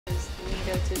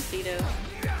go Tostito.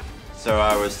 So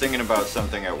I was thinking about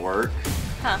something at work.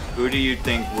 Huh. Who do you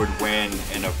think would win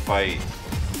in a fight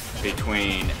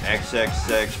between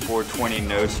XXX 420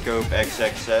 No Scope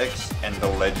XXX and the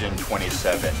Legend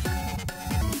 27?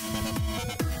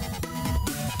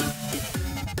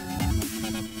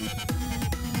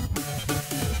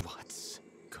 What's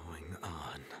going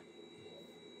on?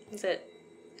 Is it?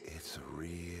 It's a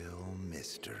real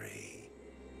mystery.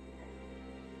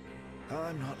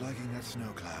 I'm not liking that snow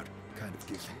cloud. Kind of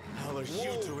gives me... How are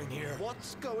you doing here?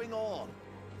 What's going on?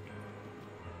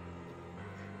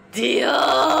 Dio!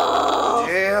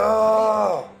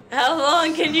 Yeah. How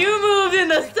long can you move in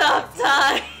the stop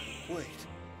time? Wait,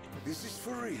 is this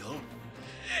for real?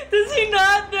 Does he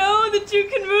not know that you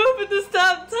can move in the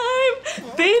stop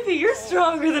time? Baby, you're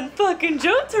stronger than fucking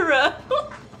Jotaro.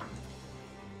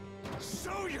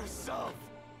 Show yourself!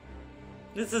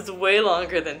 This is way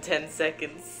longer than 10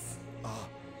 seconds.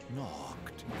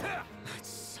 Knocked. That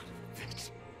son of a bitch.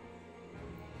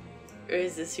 Or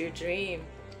is this your dream?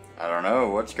 I don't know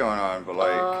what's going on, but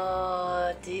like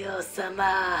Oh,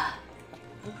 Dio-sama.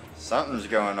 something's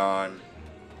going on.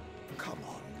 Come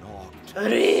on, knocked.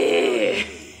 Hurry!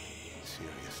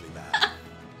 Seriously, man.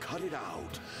 Cut it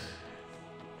out.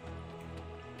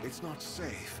 It's not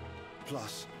safe.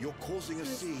 Plus, you're causing a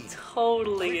scene.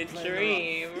 Totally a Quit playing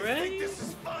dream, You think right? this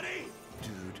is funny?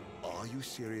 Dude, are you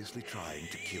seriously trying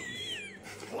to kill me?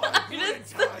 Why You're wouldn't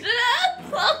just such I?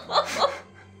 an asshole.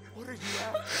 What are you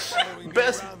after following me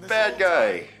Best around this bad whole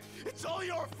guy. time? It's all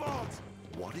your fault.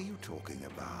 What are you talking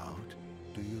about?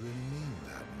 Do you really mean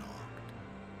that,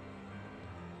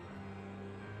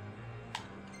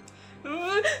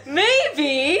 Knocked?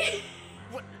 Maybe?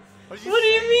 What? Are What do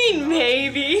you saying mean, it's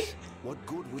maybe? What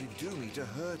good would it do me to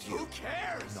hurt you? Who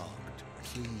cares? Knocked,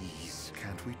 please,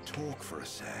 can't we talk for a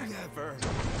sec? Never.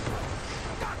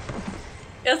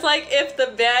 It's like if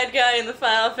the bad guy in the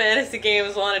Final Fantasy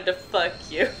games wanted to fuck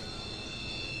you.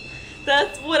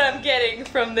 That's what I'm getting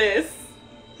from this.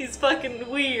 He's fucking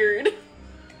weird.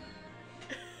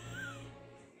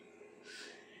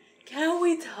 Can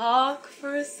we talk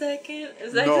for a second?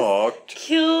 As I Knocked. just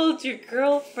killed your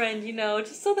girlfriend, you know,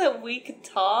 just so that we could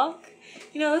talk.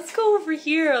 You know, let's go over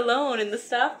here alone in the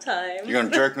stop time. You gonna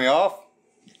jerk me off?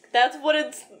 That's what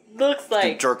it looks You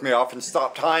like. jerk me off in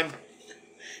stop time?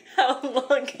 How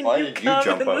long can Why you did you come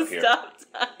jump in up the here? stop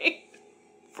time?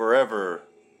 Forever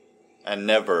and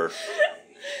never.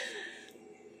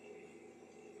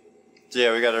 So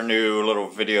yeah, we got our new little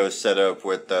video set up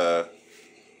with the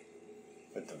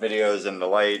videos and the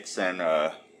lights and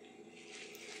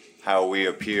how we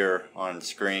appear on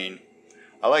screen.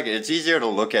 I like it. It's easier to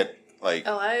look at, like.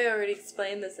 Oh, I already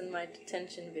explained this in my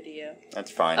detention video.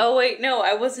 That's fine. Oh wait, no,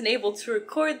 I wasn't able to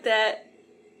record that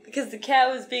because the cat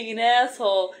was being an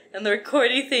asshole and the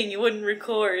recording thing you wouldn't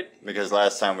record. Because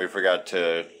last time we forgot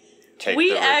to take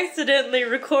We the accidentally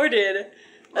recorded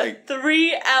Like- a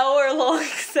 3-hour-long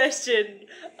session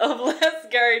of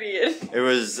Last Guardian. It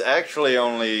was actually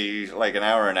only like an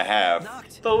hour and a half.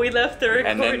 But we left the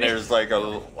recording. And then there's like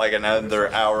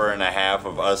another hour and a half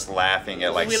of us laughing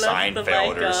at like We left the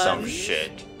Seinfeld mic or on. some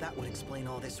shit. That would explain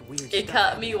all this weird It stuff.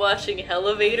 caught me watching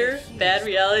Elevator, bad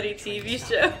reality TV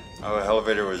show. Oh,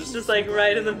 Elevator was Just like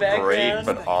right in the great background.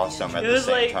 but awesome at It the was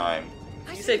same like- time.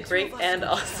 You said great and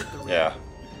awesome. Yeah.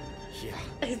 Yeah.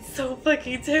 It's so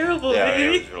fucking terrible, Yeah,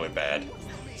 baby. it was really bad.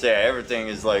 So yeah, everything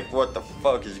is like, what the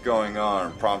fuck is going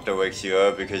on? Prompto wakes you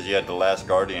up because you had the Last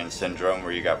Guardian syndrome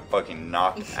where you got fucking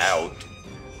knocked out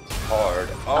hard.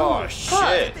 Oh, fuck.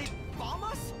 shit. They bomb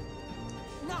us?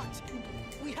 Not.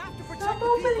 We have to protect Stop the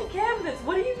opening people. cabinets.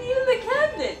 What do you need in the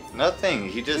cabinets? Nothing.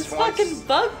 He just There's wants. fucking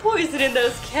bug poison in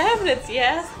those cabinets, you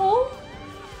asshole.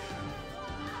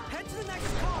 Head to the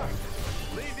next car.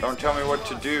 Don't tell me what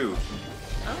to do.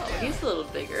 Oh, he's a little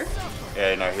bigger.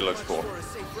 Yeah, no, he looks cool. For a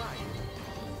safe ride.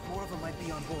 More of them might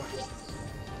be on board.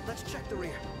 Let's check the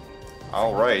rear.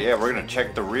 Alright, yeah, we're gonna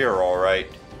check the rear, alright.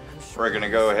 I'm sure We're gonna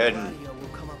go ahead and radio will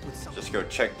come up with something. just go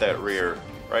check that rear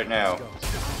right now.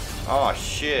 Oh,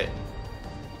 shit.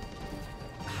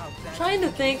 How bad Trying to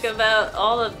think about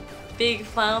all the big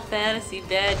Final Fantasy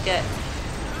bad guys.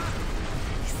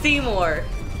 Seymour.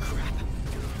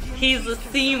 He's a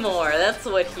Seymour. That's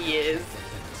what he is.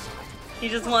 He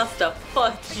just wants to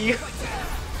fuck you.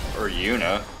 Or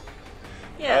Yuna.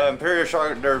 Yeah. Imperial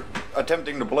Shock, they're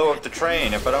attempting to blow up the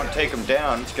train. If I don't take them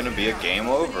down, it's gonna be a game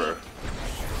over.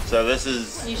 So this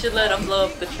is... You should let him blow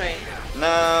up the train.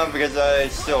 No, because I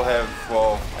still have,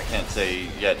 well, I can't say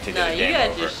yet to No, get a you game got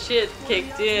over. your shit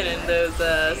kicked in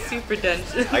those super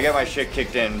dungeons. I got my shit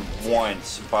kicked in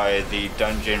once by the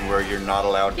dungeon where you're not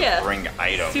allowed to Yeah, bring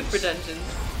items. super dungeons.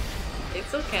 It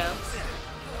still counts.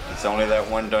 It's only that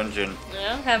one dungeon.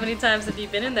 Yeah. How many times have you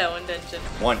been in that one dungeon?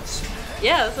 Once.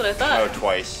 Yeah, that's what I thought. No,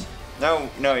 twice. No,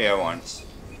 yeah, once.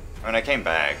 I mean, I came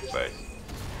back, but...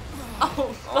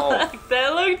 Oh, fuck.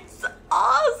 That looks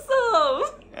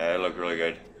awesome. Yeah, it looked really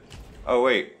good. Oh,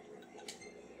 wait.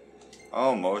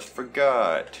 Almost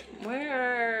forgot. Where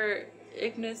are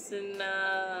Ignis and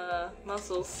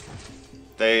Muscles?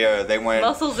 They went...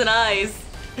 Muscles and Eyes.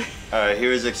 He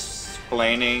was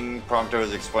explaining, Prompto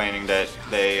was explaining that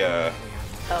they, Oh,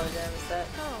 damn, is that?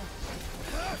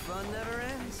 Fun never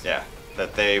ends. yeah,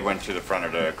 that they went to the front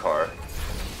of the car.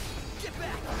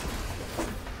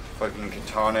 Fucking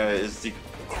katana is the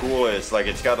coolest. Like,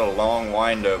 it's got a long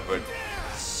wind up, but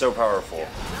it's so powerful.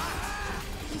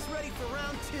 He's ready for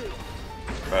round 2.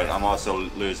 But I'm also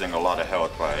losing a lot of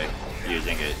health by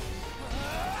using it.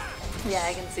 Yeah,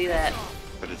 I can see that.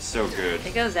 But it's so good.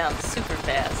 It goes down super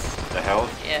fast. The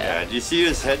health? Yeah. Do you see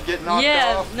his head get knocked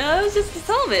Yeah, off? no, it was just his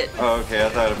helmet. Oh, okay. I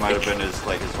thought it might have been his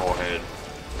whole head.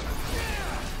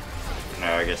 No,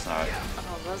 I guess not.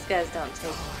 Oh, those guys don't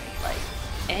take, like,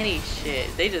 any shit.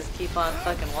 They just keep on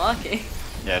fucking walking.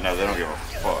 Yeah, no, they don't give a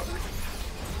fuck.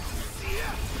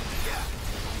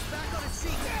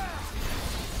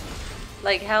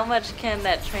 Like, how much can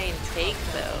that train take,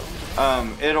 though?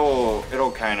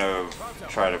 It'll kind of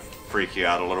try to freak you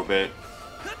out a little bit.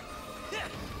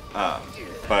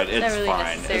 But it's really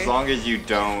fine. necessary. As long as you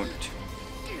don't,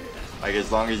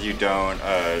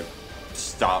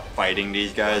 stop fighting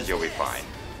these guys, you'll be fine.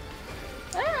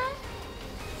 Alright.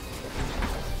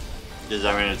 Because,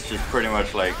 I mean, it's just pretty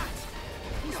much like,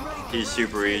 he's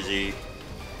super easy.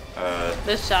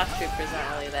 The shock troopers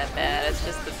aren't really that bad. It's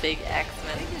just the big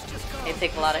axemen. They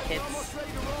take a lot of hits.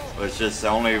 It's just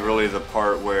only really the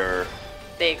part where,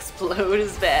 They explode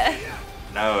is bad.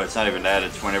 no, it's not even that.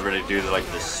 It's whenever they do the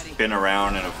spin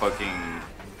around in a fucking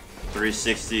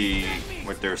 360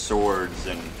 with their swords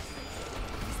and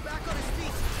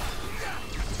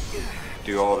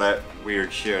do all that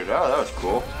weird shit. Oh, that was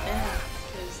cool. Yeah,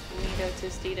 there's Nito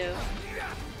Tostito.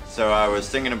 So I was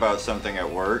thinking about something at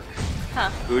work. Huh.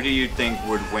 Who do you think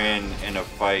would win in a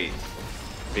fight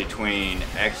between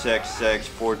XXX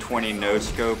 420 No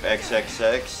Scope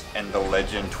XXX and the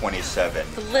Legend 27?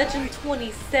 The Legend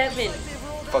 27.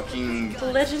 Fucking. The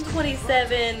Legend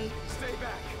 27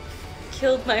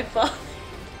 killed my father.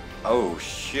 Oh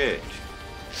shit.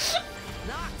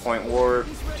 Point warp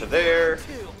to there.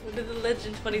 What did the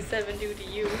Legend 27 do to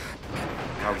you?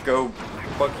 Now go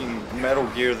fucking Metal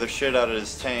Gear the shit out of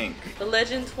his tank. The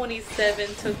Legend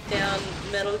 27 took down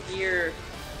Metal Gear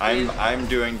I'm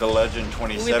doing the Legend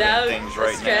 27 without things a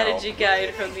right strategy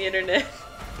guide from the internet.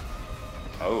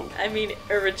 now. Oh. I mean,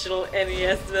 original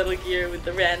NES Metal Gear with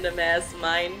the random ass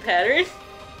mine pattern.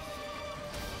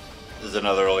 This is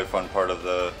another really fun part of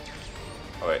the.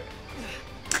 Oh wait.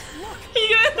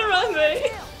 You going the wrong way.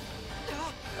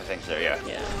 I think so, yeah.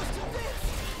 Yeah.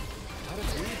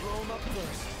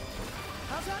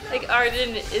 Like,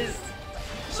 Arden is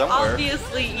Somewhere.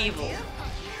 obviously evil.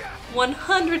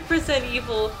 100%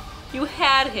 evil. You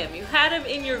had him. You had him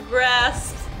in your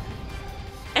grasp.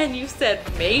 And you said,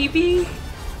 maybe?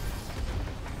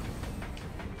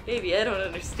 Maybe, I don't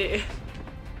understand.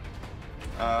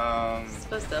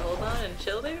 Supposed to hold on and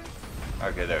chill there?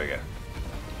 Okay, there we go.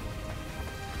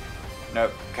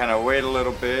 Nope, kind of wait a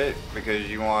little bit because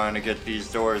you want to get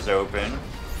these doors open.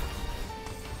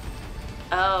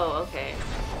 Oh, okay.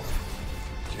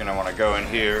 You're gonna want to go in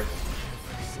here.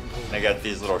 They got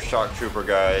these little shock trooper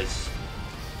guys.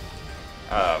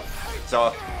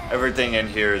 So everything in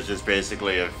here is just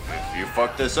basically if you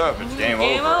fuck this up, it's game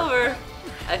over.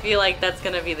 I feel like that's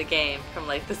gonna be the game from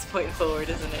like this point forward,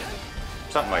 isn't it?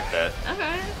 Something like that.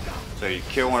 Okay. So you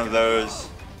kill one of those.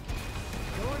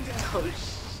 Oh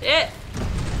shit!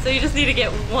 So you just need to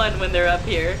get one when they're up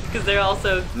here, because they're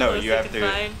also No, close you and have to-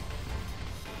 confined.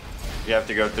 You have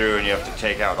to go through and you have to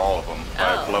take out all of them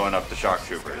by Oh. blowing up the shock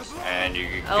troopers. And you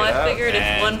get Oh, I out figured if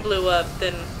and- one blew up,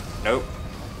 then Nope.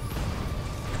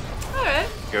 alright.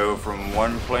 Go from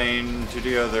one plane to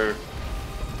the other.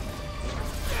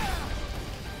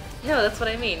 No, that's what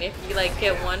I mean. If you like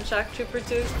get one shock trooper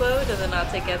to explode, does it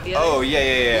not take out the other? Oh, yeah.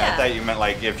 Yeah. I thought you meant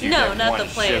like if you No, get not one the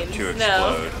ship planes. to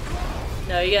No. explode.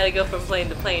 No, you gotta go from plane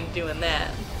to plane doing that.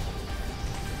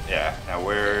 Yeah, now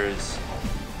where's...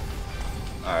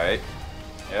 Alright.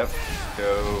 Yep.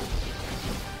 Go...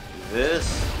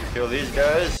 This. Kill these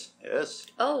guys. Yes.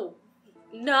 Oh.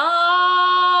 No!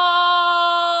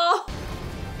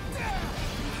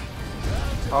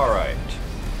 Alright.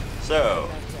 So...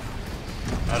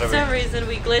 Now For that some reason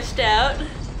we glitched out.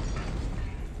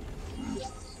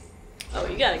 Oh,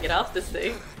 you gotta get off this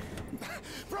thing.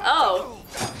 Oh.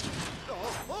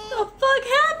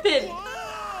 happened?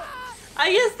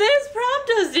 I guess there's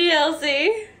Prompto's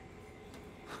DLC.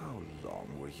 How long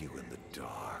were you in the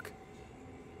dark?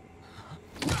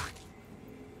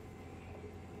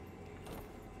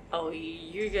 Oh,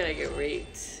 you're gonna get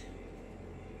raped.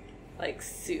 Like,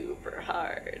 super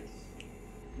hard.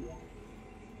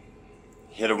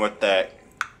 Hit him with that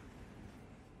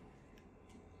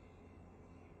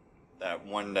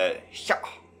one that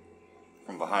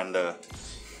from behind the.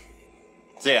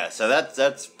 So yeah, so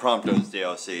that's Prompto's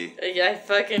DLC. I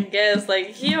fucking guess. Like,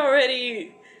 he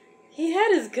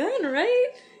had his gun, right?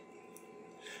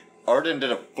 Arden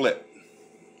did a flip.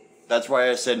 That's why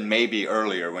I said maybe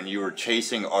earlier when you were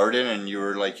chasing Arden and you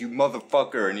were like, you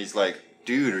motherfucker, and he's like,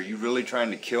 dude, are you really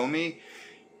trying to kill me?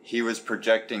 He was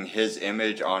projecting his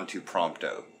image onto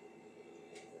Prompto.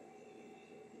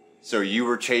 So you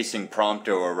were chasing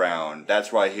Prompto around.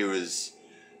 That's why he was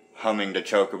humming the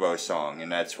Chocobo song,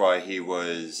 and that's why he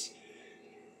was,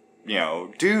 you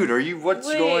know, dude, what's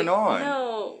going on?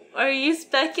 No, are you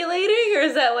speculating, or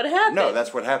is that what happened? No,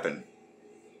 that's what happened.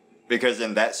 Because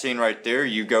in that scene right there,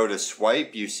 you go to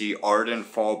swipe, you see Arden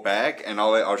fall back, and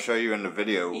I'll show you in the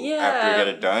video after we get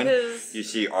it done. You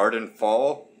see Arden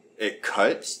fall, it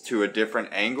cuts to a different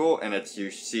angle, and you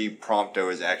see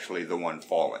Prompto is actually the one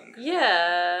falling.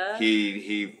 Yeah.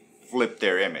 He flipped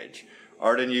their image.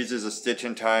 Arden uses a stitch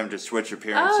in time to switch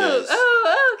appearances.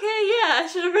 Oh, okay, yeah, I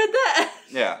should have read that.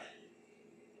 Yeah.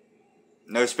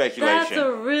 No speculation. That's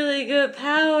a really good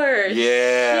power.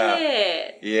 Yeah.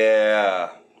 Shit. Yeah.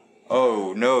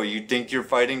 Oh, no, you think you're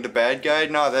fighting the bad guy?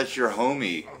 No, that's your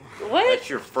homie. What? That's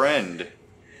your friend.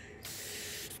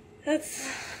 That's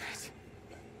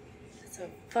a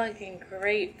fucking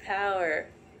great power.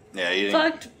 Yeah, you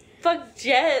didn't... Fuck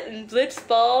Jet and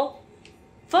Blitzball.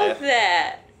 Fuck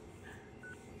that.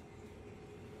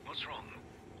 What's wrong?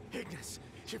 Ignis,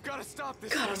 you've got to stop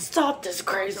this. Gotta stop this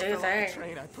crazy Prompto fell off the thing.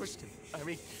 train. I pushed him. I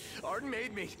mean, Arden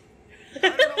made me. I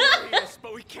don't know where he is,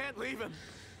 but we can't leave him.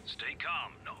 Stay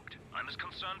calm, Noct. I'm as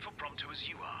concerned for Prompto as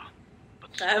you are. But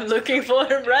I'm looking for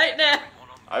him right now.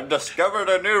 I've discovered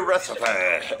a new recipe.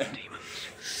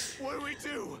 demons. What do we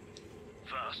do?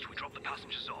 First, we drop the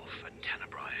passengers off at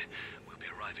Tenebrae. We'll be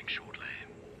arriving shortly.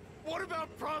 What about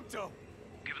Prompto?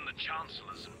 Given the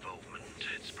Chancellor's involvement,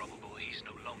 it's probable he's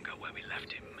no longer where we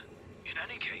left him. In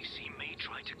any case, he may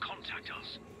try to contact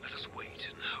us. Let us wait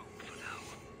and hope for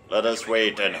now. Let us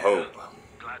wait and hope.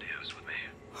 Gladio's with me.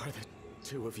 Are the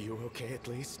two of you okay at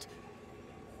least?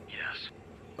 Yes.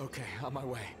 Okay, on my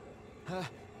way. I'll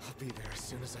be there as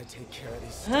soon as I take care of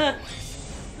these Huh.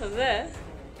 stowaways. What's that?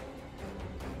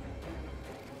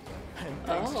 And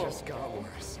things Oh. just got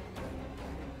worse.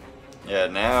 Yeah,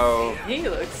 now... He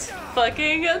looks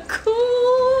fucking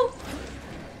cool.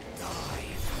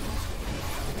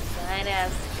 Fine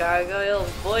ass gargoyle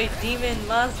boy demon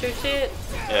monster shit.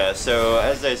 Yeah, so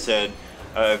as I said,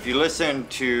 if you listen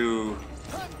to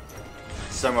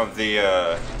some of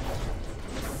the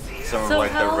So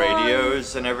like the how long-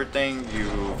 radios and everything,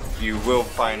 you will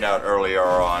find out earlier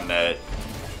on that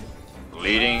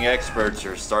leading experts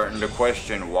are starting to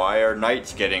question why are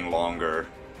nights getting longer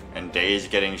and days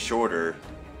getting shorter.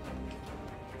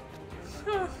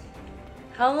 Huh.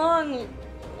 How long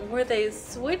were they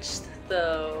switched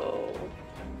though?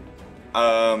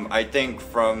 I think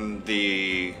from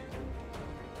the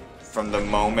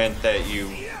moment that you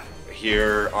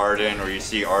hear Arden or you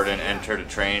see Arden enter the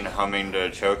train humming the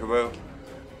Chocobo,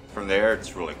 from there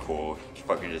it's really cool. You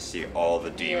fucking just see all the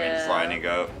demons Yeah. lining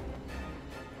up.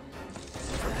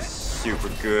 Super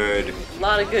good. A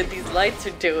lot of good these lights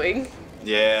are doing.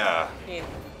 Yeah. Ain't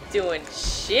doing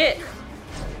shit.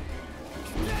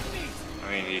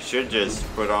 I mean, you should just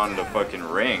put on the fucking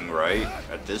ring, right?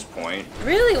 At this point.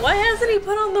 Really? Why hasn't he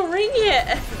put on the ring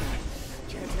yet?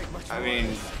 Can't take much I more.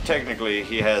 mean, technically,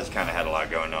 he has kind of had a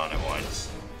lot going on at once.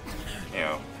 You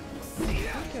know.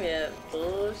 Yeah,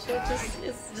 bullshit.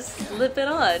 Just slip it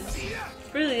on. That's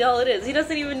really all it is. He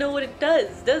doesn't even know what it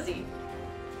does he?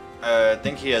 I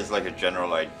think he has like a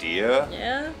general idea.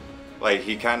 Yeah? Like,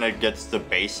 he kind of gets the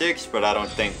basics, but I don't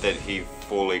think that he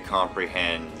fully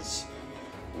comprehends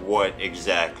what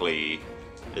exactly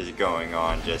is going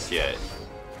on just yet.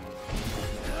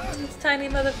 These tiny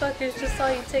motherfuckers just saw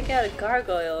you take out a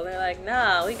gargoyle. They're like,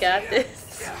 nah, we got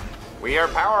this. We are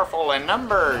powerful in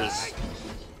numbers!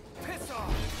 Piss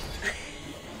off!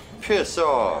 Piss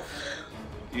off!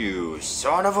 You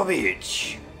son of a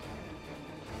bitch!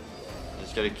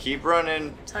 Just gotta keep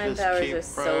running. Time Just powers keep are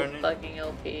so running. fucking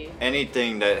OP.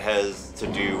 Anything that has to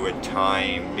do with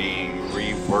time being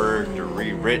reworked or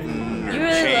rewritten or You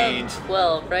really changed.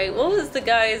 love 12, right? What was the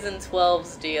guys in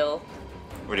 12's deal?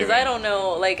 Because I don't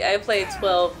know, like, I played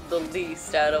 12 the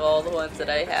least out of all the ones that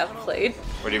I have played.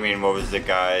 What do you mean, what was the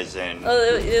guys in...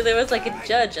 Oh, there was like a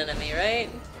judge enemy, right?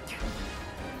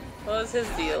 What was his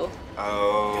deal?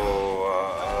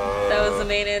 Oh, that was the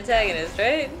main antagonist,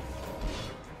 right?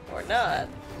 Or not?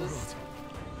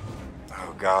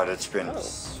 Oh god, it's been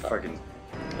fucking...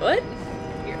 What?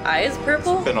 Your eye is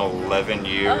purple? It's been 11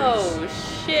 years. Oh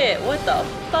shit, what the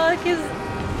fuck is...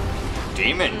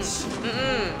 Demons!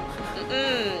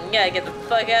 You gotta get the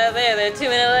fuck out of there, there are too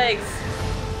many legs.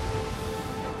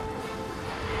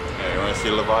 Yeah, you wanna see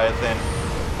Leviathan?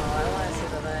 Oh, I wanna see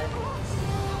Leviathan.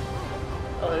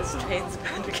 Oh, this train's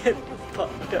about to get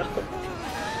fucked up.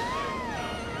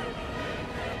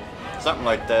 Something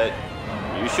like that.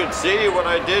 You should see what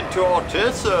I did to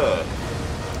Ortissa!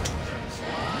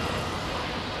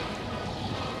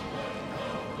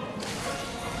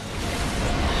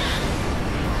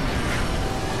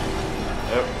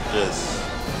 Yep, just...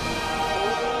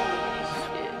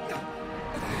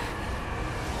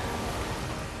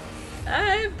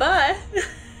 Alright, bye.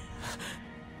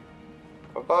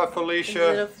 Bye-bye,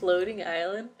 Felicia. Is it a floating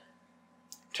island?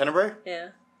 Tenebrae? Yeah.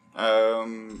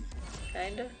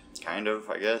 Kinda,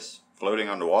 I guess. Floating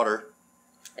on the water.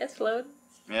 It's floating.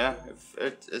 Yeah,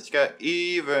 it's got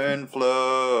even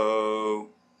flow.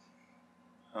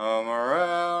 Come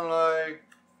around like...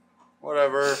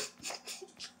 whatever.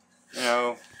 You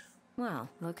know. Well,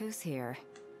 look who's here.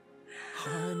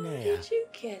 How did you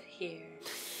get here?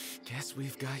 Guess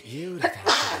we've got you to thank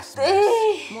for this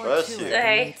mess. More Bless to you. it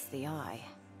than meets the eye.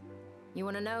 You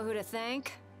want to know who to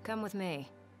thank? Come with me.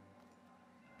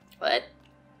 What?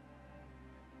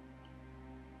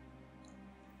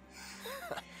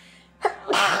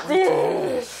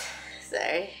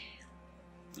 Sorry.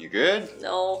 You good?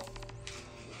 No.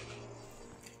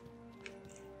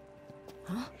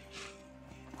 Huh?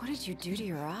 What did you do to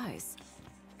your eyes?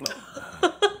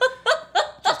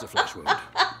 Just a flesh wound.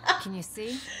 Can you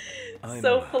see? I'm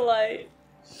So polite.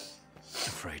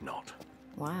 afraid not.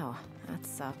 Wow, that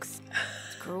sucks.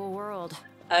 It's a cruel world.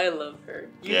 I love her.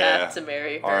 You Yeah, have to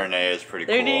marry her. RNA is pretty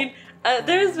There cool. need.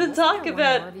 There's been talk One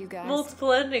about more of you guys.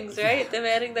 multiple endings, right? Them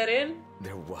adding that in.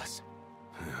 There was.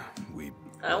 We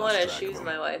I want lost to track choose of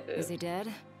my him. waifu. Is he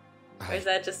dead? Or is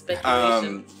that just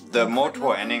speculation? The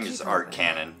multiple endings are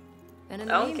canon. And in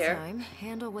I the don't care. meantime,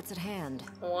 handle what's at hand.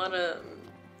 I want to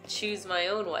choose my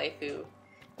own waifu.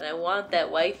 And I want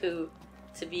that waifu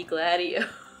to be Gladio.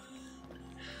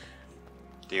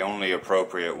 The only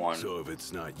appropriate one. So if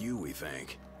it's not you, we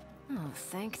thank. Oh,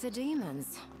 thank the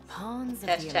demons. Pawns of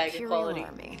Hashtag the Imperial equality.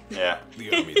 Army. Yeah.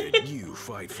 The army that you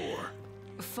fight for.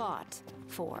 Fought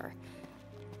for.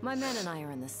 My men and I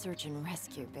are in the search and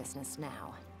rescue business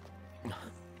now.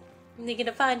 They're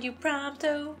gonna find you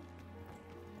pronto.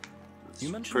 You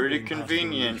mentioned Pretty being part of the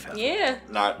convenient. relief effort. Yeah.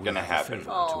 Not gonna We have a happen. favor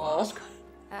to Aw. ask.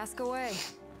 Ask away.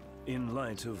 In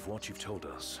light of what you've told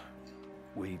us,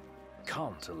 we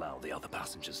can't allow the other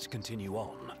passengers to continue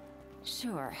on.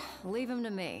 Sure, leave him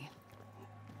to me.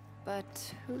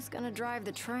 But who's gonna drive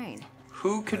the train?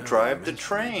 Who could drive the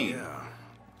train? Yeah.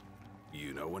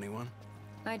 You know anyone?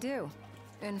 I do.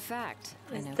 In fact,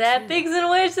 I know That two. Pigs in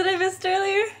Wedge that I missed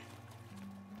earlier?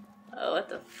 Oh, what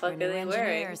the fuck They're are they new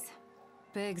wearing? engineers.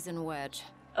 Biggs and Wedge.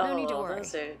 Oh, No need to worry.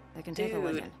 those are... They can take a Dude.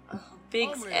 licking.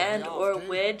 Biggs and or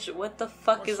Wedge? What the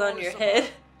fuck is on your head?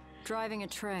 Driving a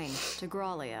train to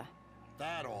Graulia.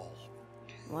 That all.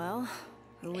 Well,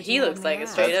 who would He you looks have me like a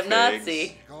ask? straight up That's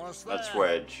Nazi. That's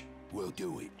Wedge. We'll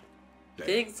do it. Damn,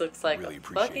 Biggs looks like really a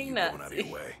appreciate fucking you going out of Nazi.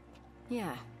 your way.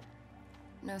 Yeah.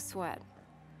 No sweat.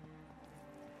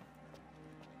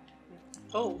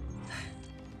 Oh,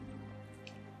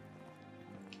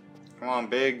 Come on,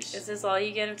 Biggs. is this all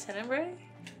you get of Tenebrae?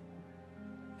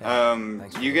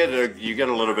 You get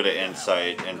a little bit of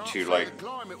insight into like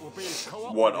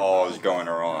what all is going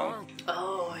wrong.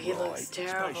 Oh, he looks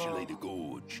terrible. Especially the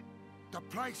gorge. The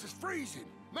place is freezing.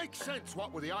 Makes sense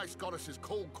what with the ice goddess's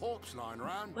cold corpse lying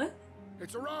around. What?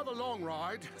 It's a rather long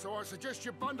ride, so I suggest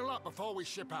you bundle up before we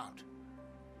ship out.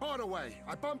 By the way,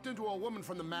 I bumped into a woman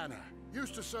from the manor.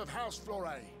 Used to serve House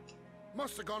Flore.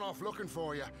 Must have gone off looking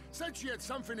for you. Said she had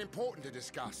something important to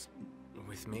discuss.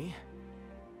 With me?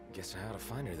 Guess I ought to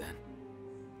find her then.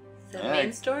 Is that Yeah.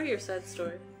 main story or side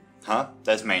story? Huh?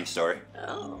 That's main story.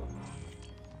 Oh.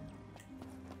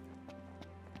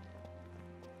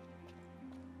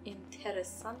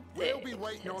 Interessante. We'll be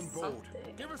waiting on board.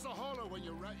 Interessante. Give us a holler when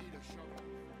you're ready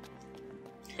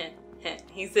to show.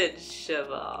 He said shove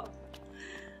off.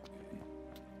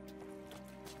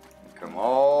 Come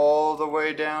all the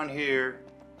way down here.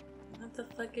 What the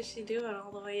fuck is she doing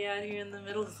all the way out here in the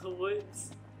middle of the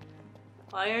woods?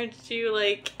 Why aren't you,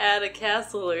 like, at a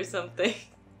castle or something?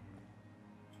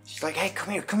 She's like, hey,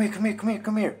 come here, come here, come here, come here,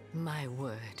 come here. My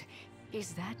word.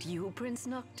 Is that you, Prince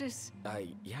Noctis?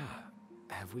 Yeah.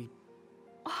 Have we...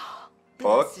 Oh,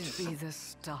 Fucked. blessed be the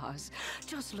stars.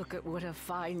 Just look at what a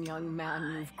fine young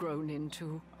man you've grown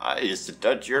into. I used to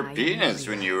touch your penis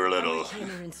when you were little. I'm a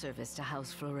retainer in service to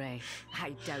House Fleuret.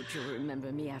 I doubt you'll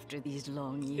remember me after these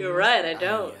long years. You're right, I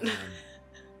don't.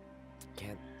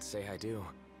 Can't say I do.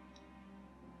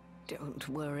 Don't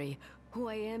worry. Who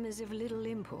I am is of little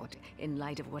import in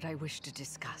light of what I wish to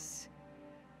discuss.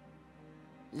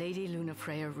 Lady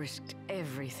Lunafreya risked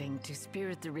everything to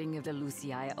spirit the ring of the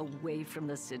Lucii away from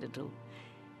the Citadel.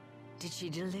 Did she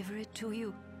deliver it to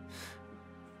you?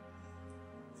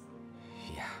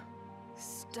 Yeah.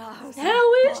 Stars.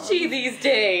 How is she these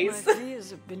days? My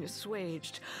fears have been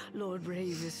assuaged. Lord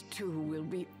Ravis, too, will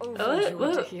be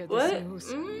overjoyed to hear this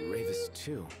news. Ravis,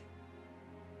 too.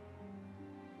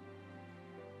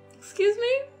 Excuse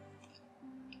me?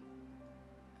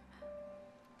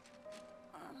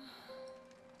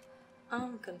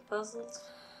 I'm confuzzled.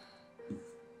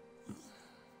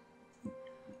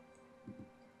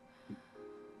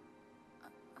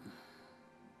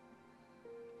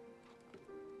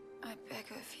 I beg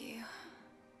of you,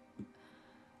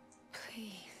 please,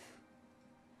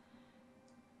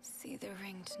 see the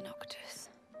ring to Noctis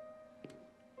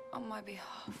on my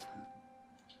behalf.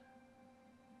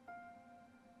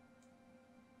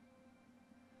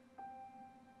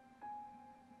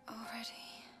 Already,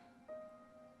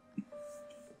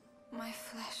 my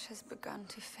flesh has begun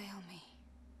to fail me.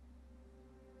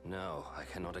 No, I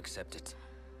cannot accept it.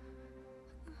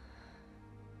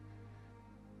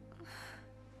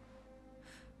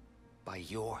 By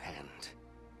your hand,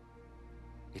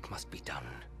 it must be done.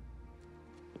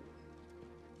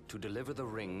 To deliver the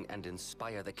ring and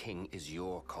inspire the king is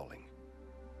your calling.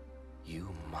 You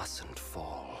mustn't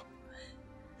fall.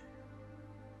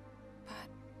 But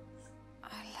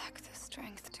I lack the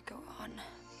strength to go on.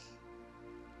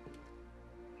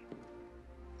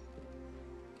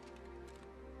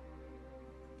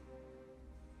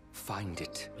 Find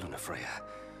it, Lunafreya.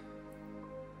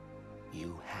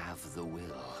 You have the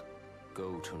will.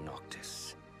 Go to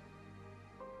Noctis.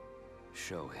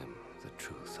 Show him the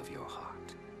truth of your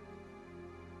heart.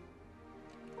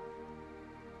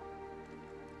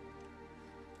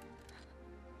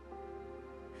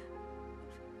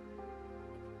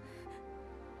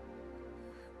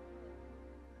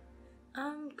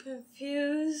 I'm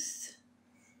confused.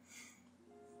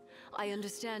 I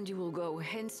understand you will go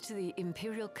hence to the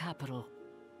Imperial capital.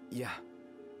 Yeah.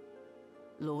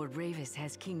 Lord Ravis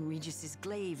has King Regis's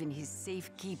glaive in his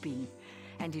safekeeping,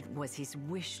 and it was his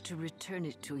wish to return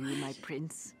it to you, my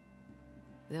prince.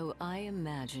 Though I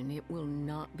imagine it will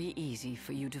not be easy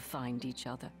for you to find each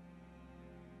other.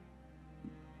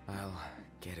 I'll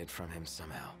get it from him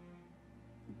somehow.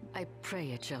 I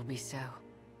pray it shall be so.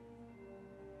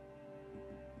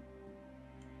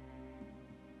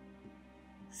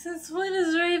 Since when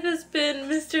has Ravis been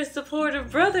Mr. Supportive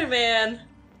Brother Man?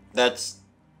 That's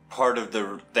part of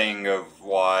the thing of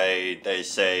why they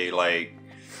say, like,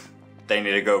 they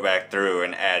need to go back through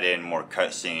and add in more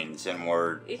cutscenes and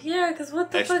more because what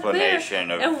the explanation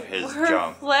fuck of his her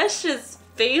jump. Flesh is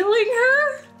failing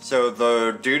her? So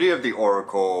the duty of the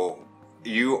Oracle,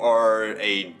 you are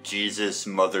a Jesus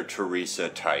Mother Teresa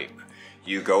type.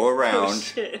 You go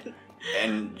around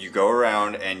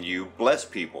and you bless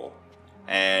people.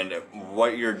 And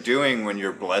what you're doing when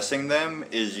you're blessing them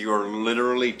is you're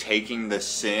literally taking the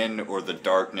sin or the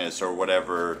darkness or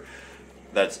whatever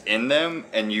that's in them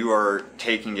and you are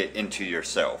taking it into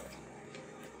yourself.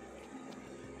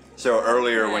 So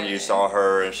earlier when you saw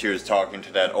her and she was talking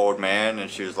to that old man and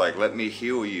she was like, let me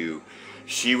heal you,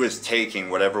 she was taking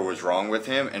whatever was wrong with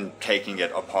him and taking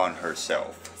it upon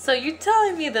herself. So you're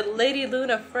telling me that Lady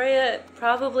Lunafreya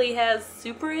probably has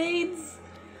super AIDS?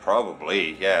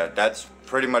 Probably, yeah. That's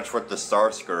pretty much what the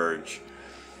Star Scourge.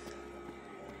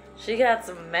 She got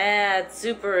some mad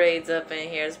super AIDS up in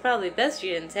here. It's probably best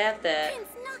you didn't tap that. Prince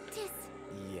Noctis!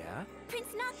 Yeah?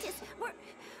 Prince Noctis,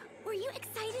 were you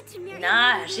excited to marry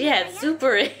Nah, she had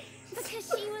super AIDS.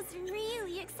 Because she was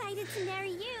really excited to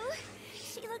marry you.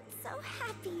 She looked so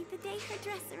happy the day her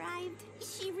dress arrived.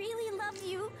 She really loved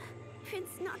you,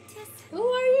 Prince Noctis. Who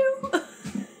are you?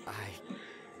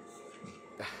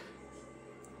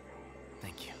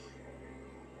 Thank you.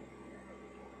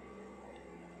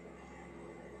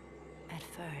 At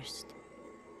first,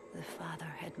 the father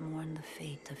had mourned the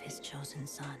fate of his chosen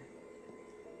son.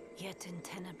 Yet in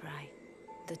Tenebrae,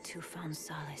 the two found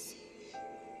solace.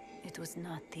 It was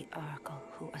not the Oracle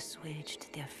who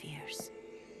assuaged their fears.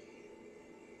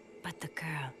 But the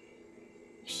girl,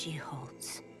 she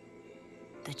holds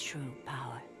the true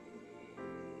power.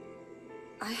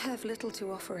 I have little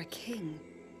to offer a king,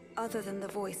 other than the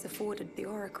voice afforded the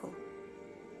oracle.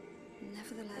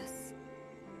 Nevertheless...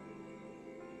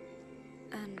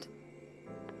 And...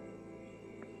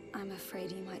 I'm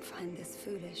afraid you might find this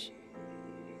foolish.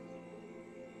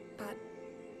 But...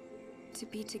 to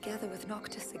be together with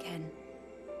Noctis again,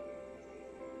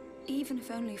 even if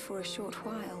only for a short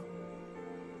while,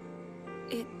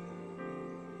 it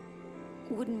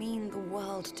would mean the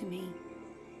world to me.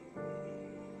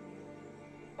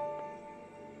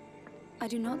 I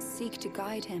do not seek to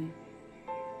guide him,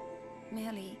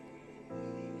 merely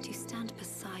to stand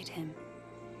beside him.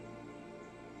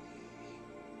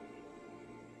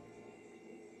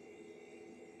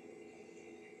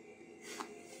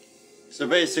 So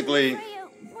basically... Freya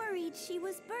worried she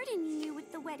was burdening you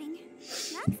with the wedding.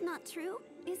 That's not true,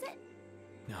 is it?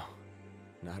 No,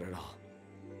 not at all.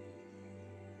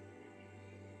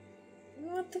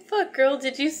 What the fuck, girl?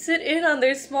 Did you sit in on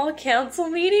their small council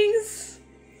meetings?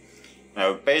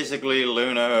 No, basically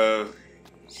Luna...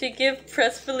 She give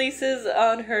press releases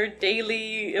on her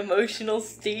daily emotional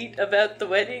state about the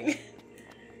wedding?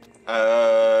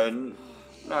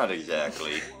 Not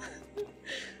exactly.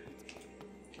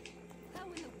 How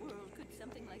in the world could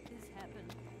something like this happen?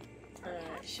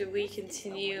 Should we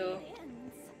continue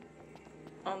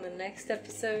on the next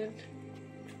episode?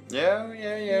 Yeah,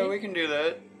 we can do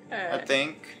that. Alright. I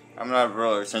think. I'm not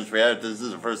really, since this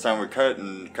is the first time we cut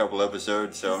in a couple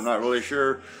episodes, so I'm not really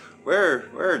sure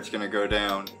where it's gonna go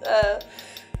down.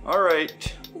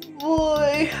 Alright.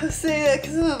 Boy, I say that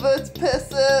because I'm about to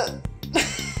pass out.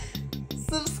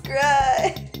 Subscribe.